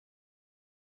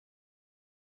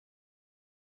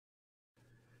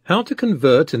How to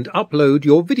convert and upload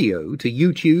your video to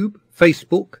YouTube,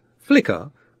 Facebook,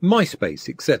 Flickr, MySpace,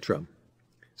 etc.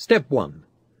 Step 1.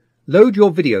 Load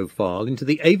your video file into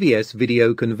the AVS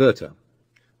Video Converter.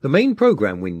 The main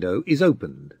program window is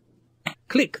opened.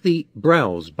 Click the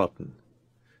Browse button.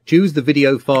 Choose the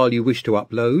video file you wish to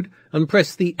upload and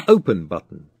press the Open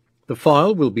button. The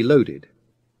file will be loaded.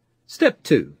 Step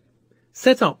 2.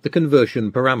 Set up the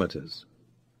conversion parameters.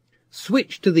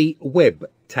 Switch to the Web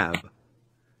tab.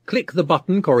 Click the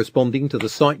button corresponding to the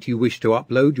site you wish to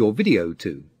upload your video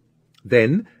to.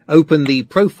 Then open the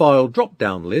Profile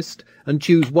drop-down list and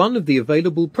choose one of the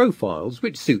available profiles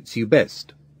which suits you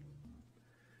best.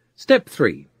 Step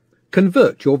 3.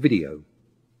 Convert your video.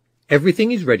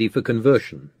 Everything is ready for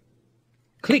conversion.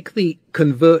 Click the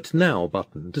Convert Now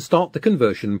button to start the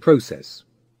conversion process.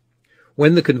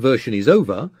 When the conversion is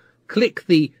over, click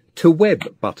the To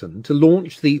Web button to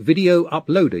launch the Video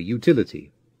Uploader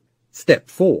utility. Step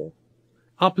 4.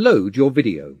 Upload your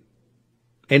video.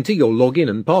 Enter your login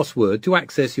and password to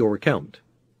access your account.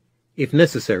 If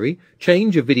necessary,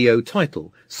 change a video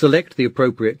title, select the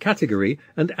appropriate category,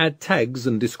 and add tags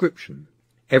and description.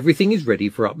 Everything is ready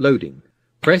for uploading.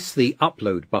 Press the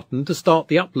Upload button to start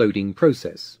the uploading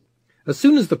process. As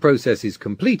soon as the process is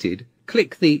completed,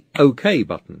 click the OK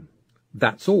button.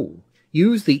 That's all.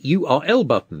 Use the URL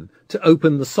button to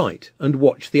open the site and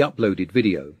watch the uploaded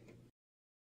video.